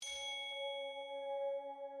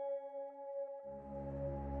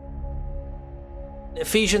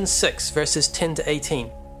Ephesians 6 verses 10 to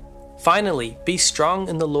 18. Finally, be strong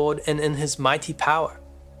in the Lord and in his mighty power.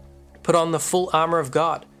 Put on the full armor of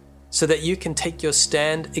God, so that you can take your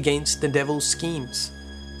stand against the devil's schemes.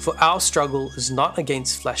 For our struggle is not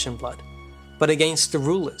against flesh and blood, but against the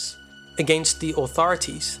rulers, against the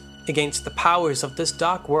authorities, against the powers of this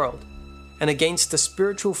dark world, and against the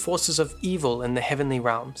spiritual forces of evil in the heavenly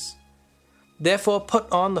realms. Therefore put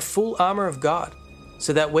on the full armor of God,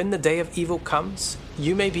 so that when the day of evil comes,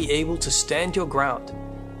 you may be able to stand your ground,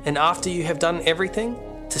 and after you have done everything,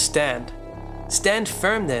 to stand. Stand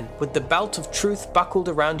firm then, with the belt of truth buckled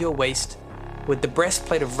around your waist, with the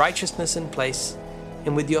breastplate of righteousness in place,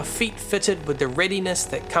 and with your feet fitted with the readiness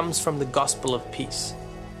that comes from the gospel of peace.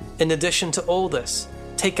 In addition to all this,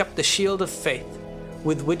 take up the shield of faith,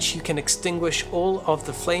 with which you can extinguish all of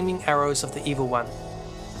the flaming arrows of the evil one.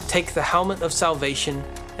 Take the helmet of salvation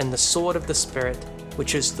and the sword of the Spirit,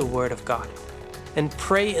 which is the word of God. And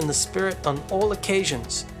pray in the Spirit on all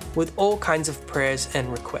occasions, with all kinds of prayers and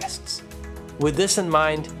requests. With this in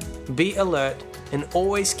mind, be alert and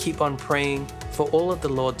always keep on praying for all of the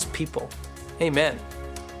Lord's people. Amen.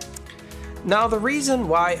 Now, the reason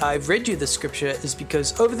why I've read you the scripture is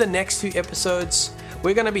because over the next few episodes,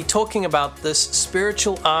 we're going to be talking about this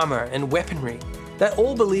spiritual armor and weaponry that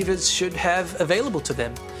all believers should have available to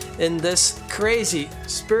them in this crazy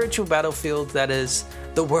spiritual battlefield that is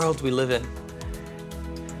the world we live in.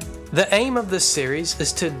 The aim of this series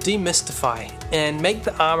is to demystify and make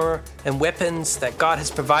the armor and weapons that God has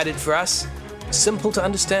provided for us simple to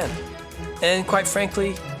understand and, quite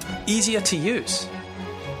frankly, easier to use.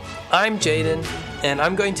 I'm Jaden, and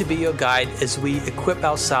I'm going to be your guide as we equip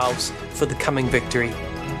ourselves for the coming victory.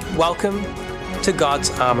 Welcome to God's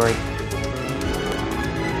Armory.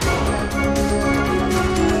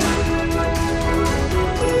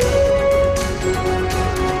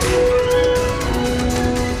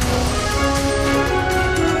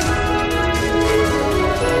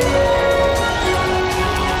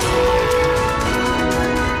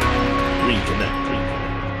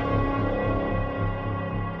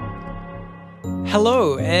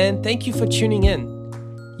 Hello, and thank you for tuning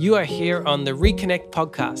in. You are here on the Reconnect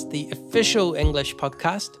podcast, the official English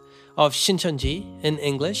podcast of Shincheonji, in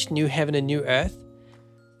English, New Heaven and New Earth.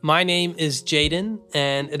 My name is Jaden,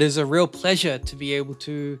 and it is a real pleasure to be able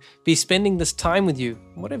to be spending this time with you.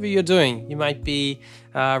 Whatever you're doing, you might be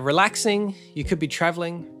relaxing, you could be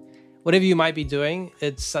traveling, whatever you might be doing,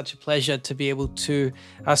 it's such a pleasure to be able to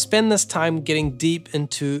spend this time getting deep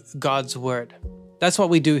into God's Word. That's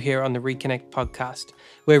what we do here on the Reconnect podcast.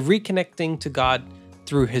 We're reconnecting to God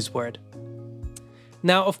through His Word.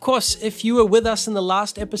 Now, of course, if you were with us in the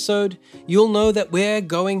last episode, you'll know that we're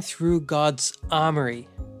going through God's armory,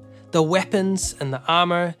 the weapons and the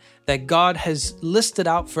armor that God has listed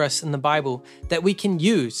out for us in the Bible that we can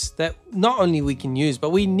use, that not only we can use,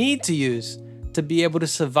 but we need to use to be able to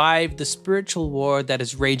survive the spiritual war that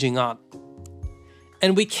is raging on.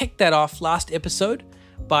 And we kicked that off last episode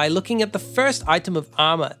by looking at the first item of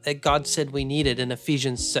armor that God said we needed in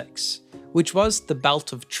Ephesians 6, which was the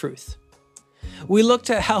belt of truth. We looked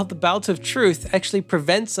at how the belt of truth actually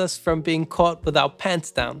prevents us from being caught with our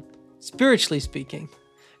pants down, spiritually speaking.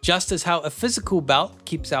 Just as how a physical belt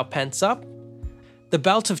keeps our pants up, the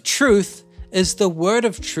belt of truth is the word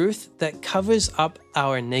of truth that covers up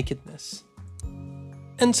our nakedness.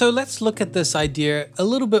 And so let's look at this idea a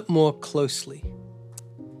little bit more closely.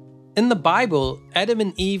 In the Bible, Adam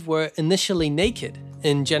and Eve were initially naked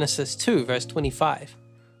in Genesis 2, verse 25,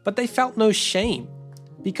 but they felt no shame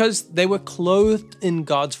because they were clothed in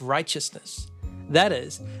God's righteousness. That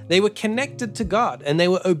is, they were connected to God and they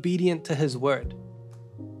were obedient to His word.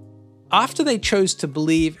 After they chose to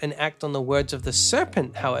believe and act on the words of the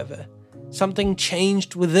serpent, however, something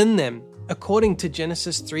changed within them, according to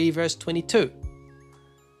Genesis 3, verse 22.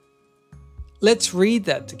 Let's read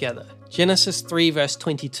that together. Genesis 3 verse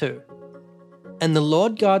 22. And the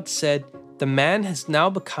Lord God said, the man has now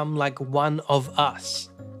become like one of us,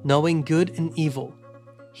 knowing good and evil.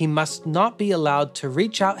 He must not be allowed to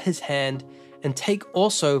reach out his hand and take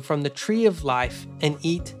also from the tree of life and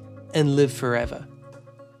eat and live forever.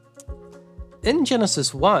 In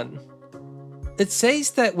Genesis 1, it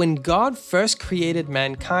says that when God first created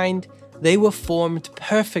mankind, they were formed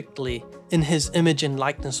perfectly in His image and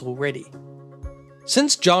likeness already.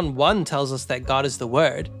 Since John 1 tells us that God is the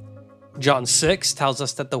Word, John 6 tells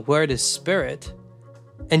us that the Word is Spirit,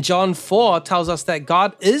 and John 4 tells us that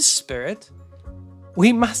God is Spirit,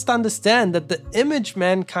 we must understand that the image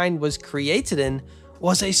mankind was created in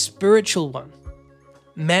was a spiritual one.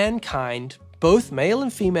 Mankind, both male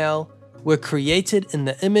and female, were created in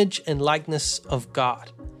the image and likeness of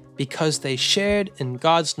God, because they shared in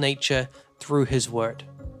God's nature through His Word.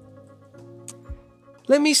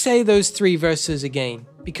 Let me say those 3 verses again,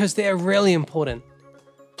 because they are really important.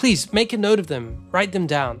 Please make a note of them, write them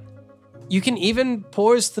down. You can even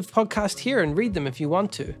pause the podcast here and read them if you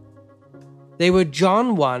want to. They were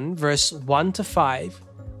John 1, verse 1 to 5,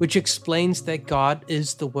 which explains that God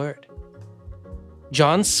is the Word.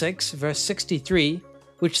 John 6, verse 63,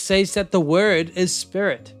 which says that the Word is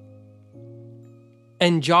Spirit.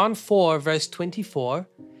 And John 4, verse 24,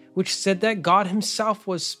 which said that God Himself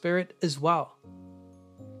was Spirit as well.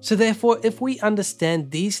 So therefore, if we understand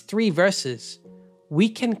these 3 verses, we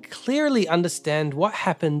can clearly understand what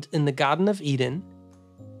happened in the Garden of Eden,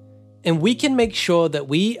 and we can make sure that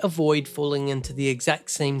we avoid falling into the exact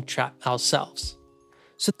same trap ourselves.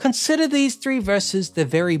 So consider these 3 verses the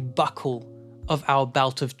very buckle of our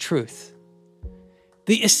belt of truth,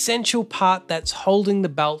 the essential part that's holding the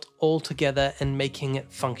belt all together and making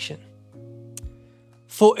it function.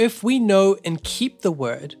 For if we know and keep the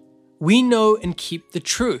Word, we know and keep the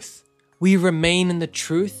truth. We remain in the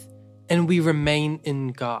truth and we remain in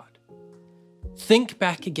God. Think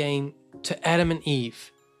back again to Adam and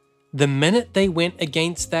Eve. The minute they went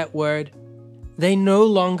against that Word, they no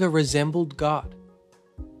longer resembled God.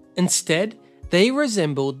 Instead, they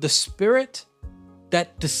resembled the spirit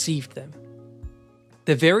that deceived them.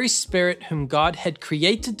 The very spirit whom God had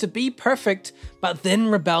created to be perfect, but then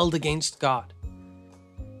rebelled against God.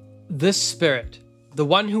 This spirit, the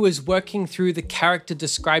one who is working through the character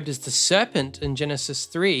described as the serpent in Genesis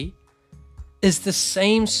 3, is the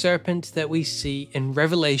same serpent that we see in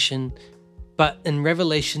Revelation, but in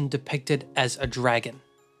Revelation depicted as a dragon.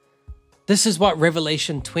 This is what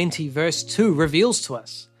Revelation 20 verse 2 reveals to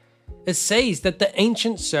us. It says that the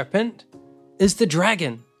ancient serpent is the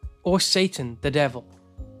dragon, or Satan, the devil.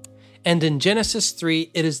 And in Genesis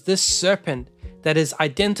 3, it is this serpent that is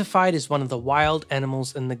identified as one of the wild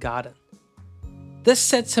animals in the garden. This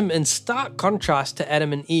sets him in stark contrast to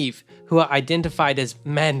Adam and Eve, who are identified as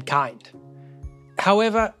mankind.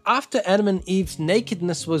 However, after Adam and Eve's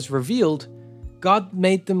nakedness was revealed, God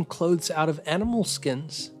made them clothes out of animal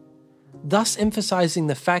skins, thus emphasizing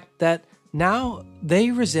the fact that now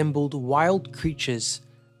they resembled wild creatures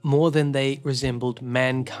more than they resembled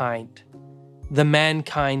mankind, the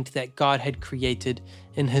mankind that God had created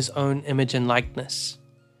in His own image and likeness.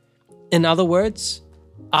 In other words,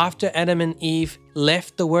 after Adam and Eve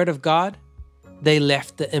left the Word of God, they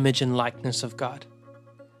left the image and likeness of God.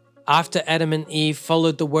 After Adam and Eve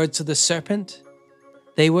followed the words of the serpent,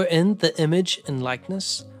 they were in the image and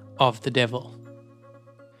likeness of the devil.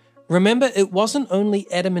 Remember, it wasn't only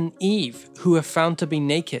Adam and Eve who were found to be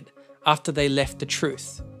naked after they left the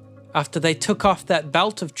truth, after they took off that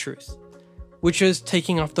belt of truth, which is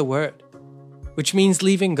taking off the Word, which means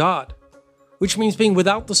leaving God, which means being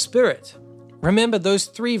without the Spirit. Remember those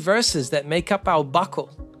 3 verses that make up our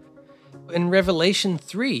buckle. In Revelation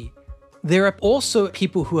 3, there are also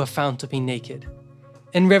people who are found to be naked.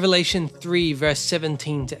 In Revelation 3, verse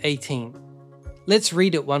 17 to 18. Let's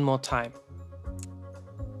read it one more time.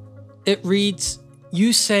 It reads,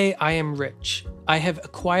 "You say, I am rich. I have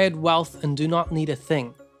acquired wealth and do not need a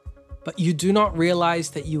thing. But you do not realize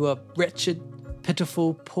that you are wretched,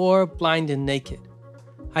 pitiful, poor, blind, and naked.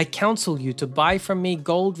 I counsel you to buy from me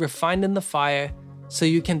gold refined in the fire, so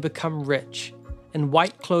you can become rich, and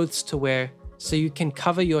white clothes to wear, so you can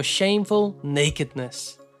cover your shameful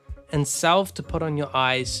nakedness, and salve to put on your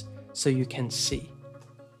eyes, so you can see."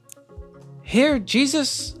 Here,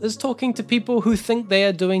 Jesus is talking to people who think they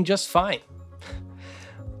are doing just fine.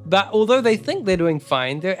 But although they think they're doing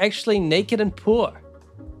fine, they're actually naked and poor.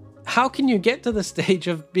 How can you get to the stage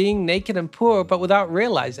of being naked and poor but without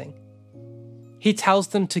realizing? He tells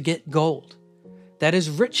them to get gold, that is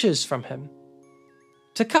riches from Him.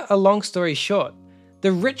 To cut a long story short,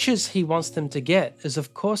 the riches He wants them to get is,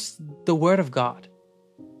 of course, the Word of God.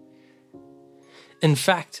 In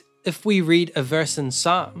fact, if we read a verse in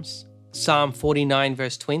Psalms, Psalm 49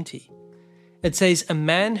 verse 20, it says, "A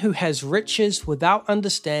man who has riches without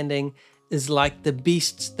understanding is like the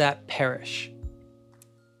beasts that perish."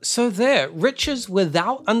 So there, riches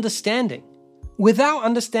without understanding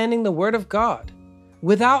the Word of God,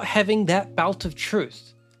 without having that belt of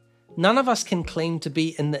truth. None of us can claim to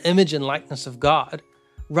be in the image and likeness of God.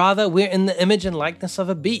 Rather, we're in the image and likeness of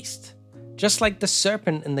a beast, just like the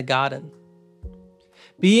serpent in the garden.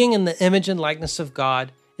 Being in the image and likeness of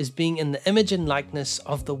God is being in the image and likeness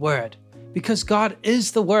of the Word, because God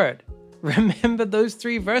is the Word. Remember those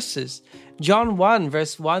 3 verses, John 1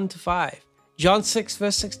 verse 1 to 5, John 6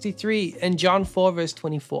 verse 63, and John 4 verse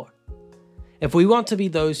 24. If we want to be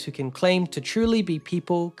those who can claim to truly be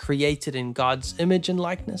people created in God's image and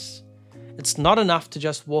likeness, it's not enough to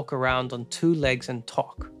just walk around on two legs and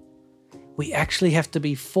talk. We actually have to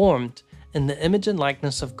be formed in the image and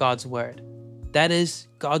likeness of God's Word. That is,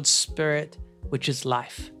 God's Spirit, which is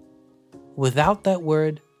life. Without that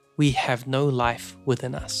Word, we have no life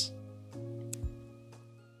within us.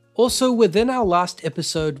 Also, within our last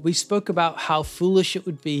episode, we spoke about how foolish it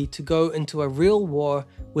would be to go into a real war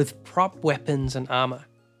with prop weapons and armor.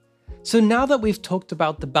 So now that we've talked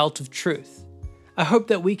about the belt of truth, I hope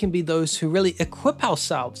that we can be those who really equip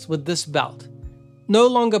ourselves with this belt, no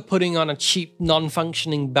longer putting on a cheap,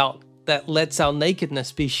 non-functioning belt that lets our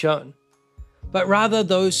nakedness be shown, but rather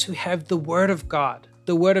those who have the Word of God,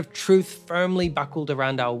 the Word of truth firmly buckled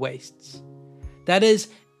around our waists. That is,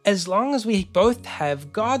 as long as we both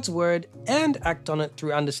have God's Word and act on it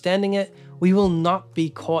through understanding it, we will not be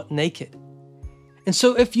caught naked. And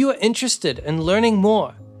so if you are interested in learning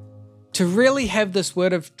more, to really have this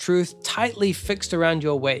Word of truth tightly fixed around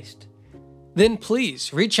your waist, then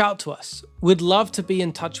please reach out to us. We'd love to be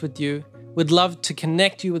in touch with you. We'd love to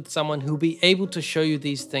connect you with someone who'll be able to show you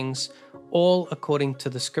these things, all according to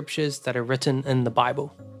the scriptures that are written in the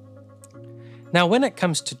Bible. Now, when it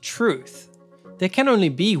comes to truth, there can only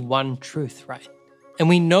be one truth, right? And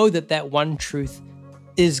we know that that one truth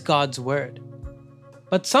is God's Word.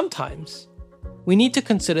 But sometimes we need to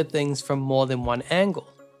consider things from more than one angle.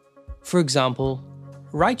 For example,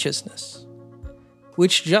 righteousness,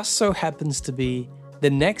 which just so happens to be the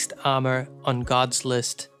next armor on God's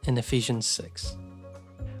list in Ephesians 6.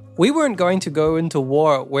 We weren't going to go into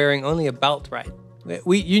war wearing only a belt, right?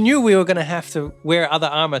 You knew we were going to have to wear other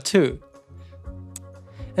armor too.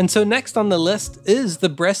 And so next on the list is the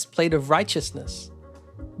breastplate of righteousness.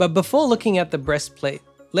 But before looking at the breastplate,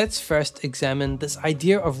 let's first examine this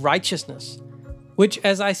idea of righteousness, which,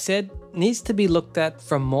 as I said, needs to be looked at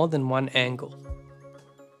from more than one angle.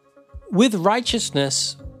 With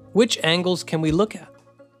righteousness, which angles can we look at?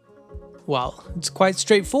 Well, it's quite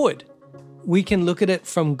straightforward. We can look at it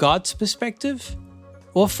from God's perspective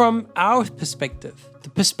or from our perspective, the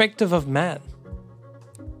perspective of man.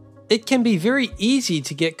 It can be very easy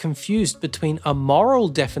to get confused between a moral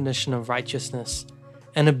definition of righteousness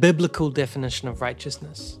and a biblical definition of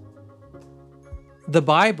righteousness. The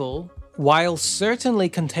Bible, while certainly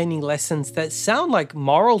containing lessons that sound like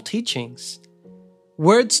moral teachings,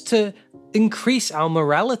 words to increase our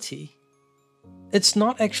morality, it's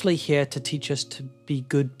not actually here to teach us to be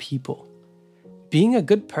good people. Being a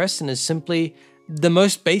good person is simply the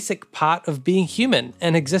most basic part of being human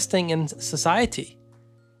and existing in society.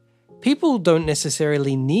 People don't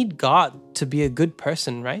necessarily need God to be a good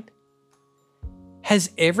person, right? Has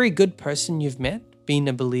every good person you've met been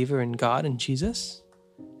a believer in God and Jesus?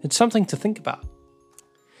 It's something to think about.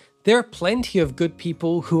 There are plenty of good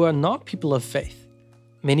people who are not people of faith.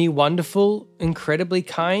 Many wonderful, incredibly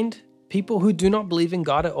kind people who do not believe in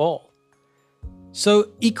God at all. So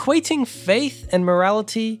equating faith and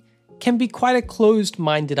morality can be quite a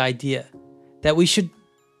closed-minded idea that we should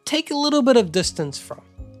take a little bit of distance from.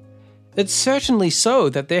 It's certainly so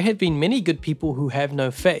that there have been many good people who have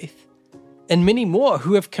no faith, and many more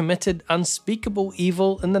who have committed unspeakable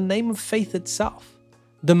evil in the name of faith itself.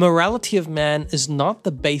 The morality of man is not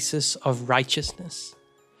the basis of righteousness.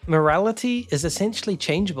 Morality is essentially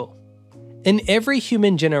changeable. In every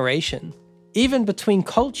human generation, even between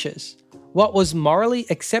cultures, what was morally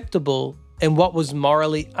acceptable and what was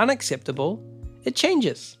morally unacceptable, it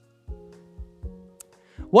changes.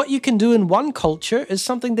 What you can do in one culture is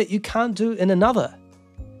something that you can't do in another.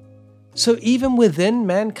 So even within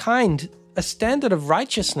mankind, a standard of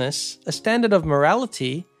righteousness, a standard of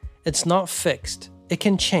morality, it's not fixed. It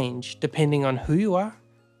can change depending on who you are,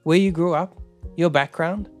 where you grew up, your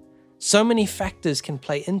background. So many factors can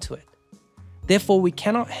play into it. Therefore, we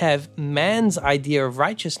cannot have man's idea of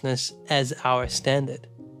righteousness as our standard.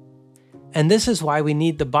 And this is why we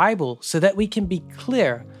need the Bible, so that we can be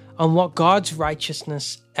clear on what God's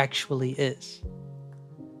righteousness actually is.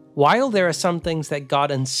 While there are some things that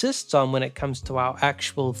God insists on when it comes to our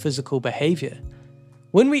actual physical behavior,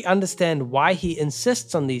 when we understand why He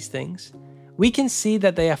insists on these things, we can see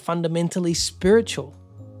that they are fundamentally spiritual,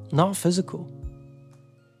 not physical.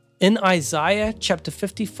 In Isaiah chapter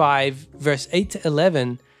 55, verse 8 to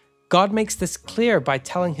 11, God makes this clear by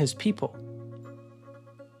telling His people,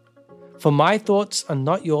 "For my thoughts are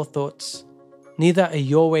not your thoughts, neither are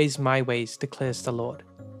your ways my ways, declares the Lord.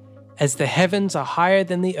 As the heavens are higher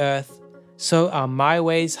than the earth, so are my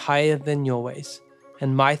ways higher than your ways,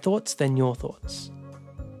 and my thoughts than your thoughts.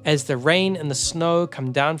 As the rain and the snow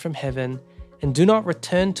come down from heaven, and do not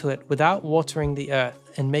return to it without watering the earth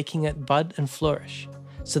and making it bud and flourish,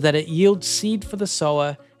 so that it yields seed for the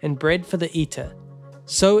sower and bread for the eater.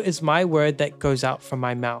 So is my word that goes out from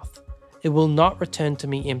my mouth. It will not return to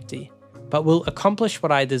me empty, but will accomplish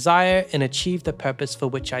what I desire and achieve the purpose for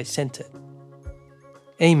which I sent it.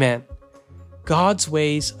 Amen. God's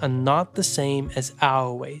ways are not the same as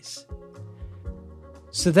our ways.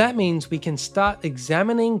 So that means we can start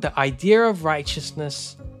examining the idea of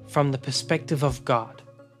righteousness from the perspective of God.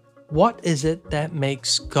 What is it that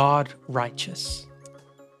makes God righteous?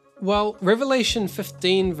 Well, Revelation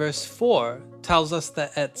 15 verse 4 tells us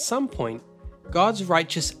that at some point, God's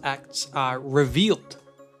righteous acts are revealed.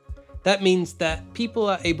 That means that people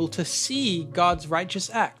are able to see God's righteous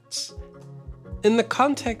acts. In the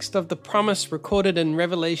context of the promise recorded in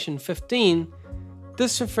Revelation 15,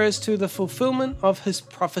 this refers to the fulfillment of his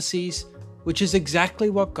prophecies, which is exactly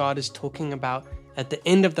what God is talking about at the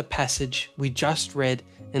end of the passage we just read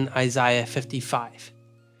in Isaiah 55,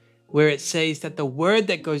 where it says that the word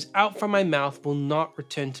that goes out from my mouth will not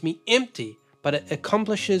return to me empty, but it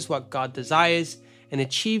accomplishes what God desires and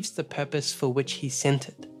achieves the purpose for which he sent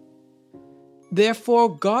it.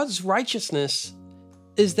 Therefore, God's righteousness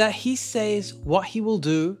is that he says what he will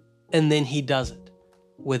do and then he does it,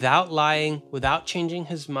 without lying, without changing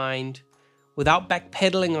his mind, without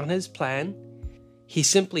backpedaling on his plan. He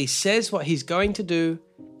simply says what he's going to do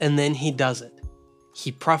and then he does it.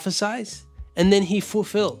 He prophesies and then he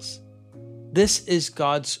fulfills. This is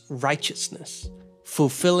God's righteousness,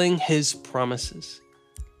 fulfilling his promises.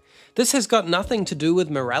 This has got nothing to do with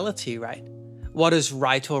morality, right? What is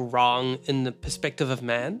right or wrong in the perspective of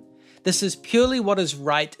man? This is purely what is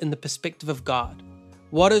right in the perspective of God.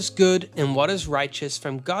 What is good and what is righteous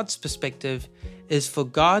from God's perspective is for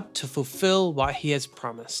God to fulfill what he has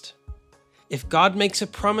promised. If God makes a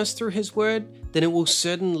promise through his word, then it will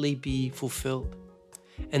certainly be fulfilled.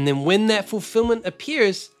 And then when that fulfillment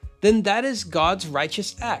appears, then that is God's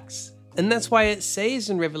righteous acts. And that's why it says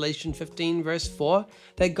in Revelation 15 verse 4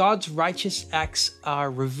 that God's righteous acts are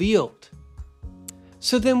revealed.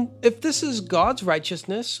 So then, if this is God's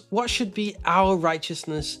righteousness, what should be our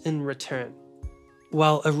righteousness in return?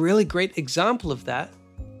 Well, a really great example of that,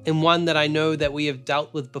 and one that I know that we have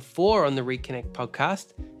dealt with before on the Reconnect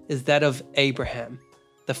podcast, is that of Abraham,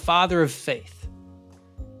 the father of faith.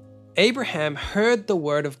 Abraham heard the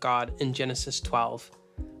word of God in Genesis 12,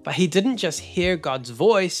 but he didn't just hear God's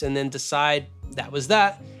voice and then decide that was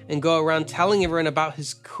that and go around telling everyone about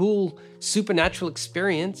his cool supernatural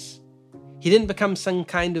experience. He didn't become some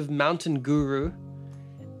kind of mountain guru.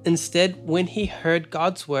 Instead, when he heard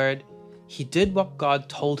God's word, he did what God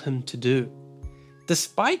told him to do.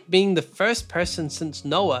 Despite being the first person since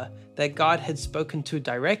Noah that God had spoken to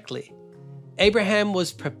directly, Abraham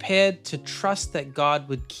was prepared to trust that God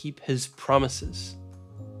would keep his promises.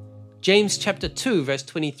 James chapter 2 verse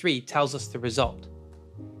 23 tells us the result.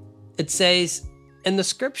 It says, "And the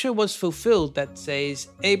scripture was fulfilled that says,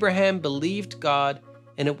 Abraham believed God,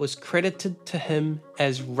 and it was credited to him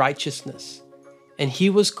as righteousness, and he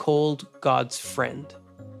was called God's friend."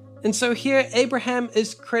 And so here Abraham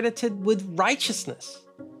is credited with righteousness.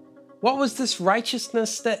 What was this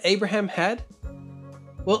righteousness that Abraham had?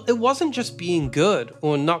 Well, it wasn't just being good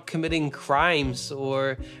or not committing crimes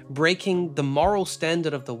or breaking the moral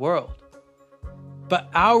standard of the world. But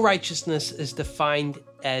our righteousness is defined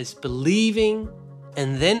as believing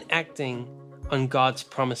and then acting on God's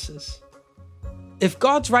promises. If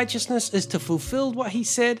God's righteousness is to fulfill what he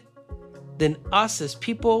said, then us as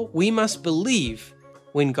people, we must believe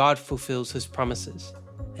when God fulfills his promises.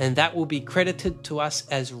 And that will be credited to us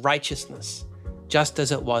as righteousness, just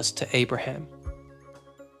as it was to Abraham.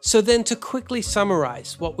 So then, to quickly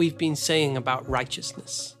summarize what we've been saying about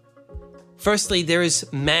righteousness. Firstly, there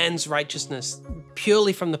is man's righteousness,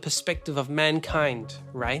 purely from the perspective of mankind,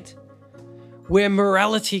 right? Where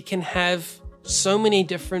morality can have so many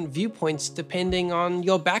different viewpoints depending on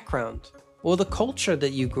your background or the culture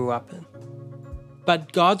that you grew up in.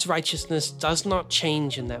 But God's righteousness does not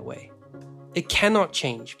change in that way. It cannot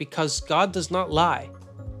change because God does not lie.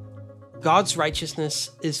 God's righteousness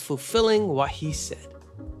is fulfilling what he said.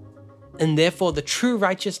 And therefore, the true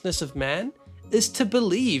righteousness of man is to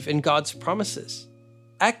believe in God's promises,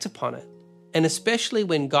 act upon it, and especially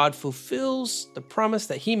when God fulfills the promise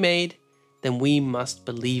that he made, then we must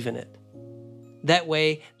believe in it. That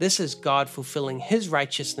way, this is God fulfilling his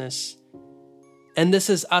righteousness, and this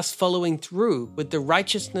is us following through with the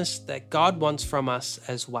righteousness that God wants from us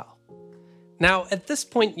as well. Now, at this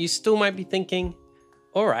point, you still might be thinking,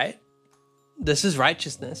 all right, this is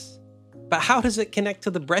righteousness, but how does it connect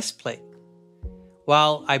to the breastplate?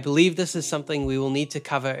 Well, I believe this is something we will need to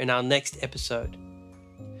cover in our next episode.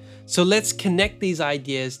 So let's connect these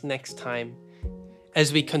ideas next time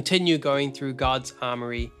as we continue going through God's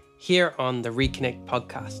armory here on the Reconnect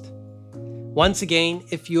podcast. Once again,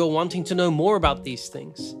 if you are wanting to know more about these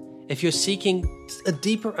things, if you're seeking a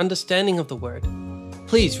deeper understanding of the Word,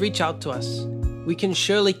 please reach out to us. We can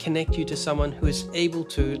surely connect you to someone who is able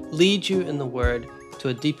to lead you in the Word to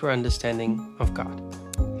a deeper understanding of God.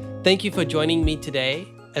 Thank you for joining me today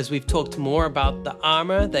as we've talked more about the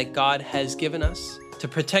armor that God has given us to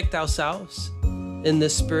protect ourselves in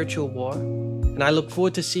this spiritual war. And I look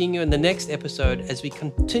forward to seeing you in the next episode as we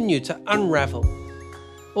continue to unravel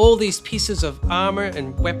all these pieces of armor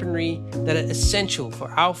and weaponry that are essential for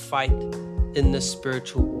our fight in this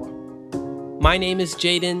spiritual war. My name is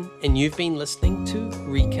Jaden, and you've been listening to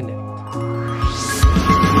Reconnect.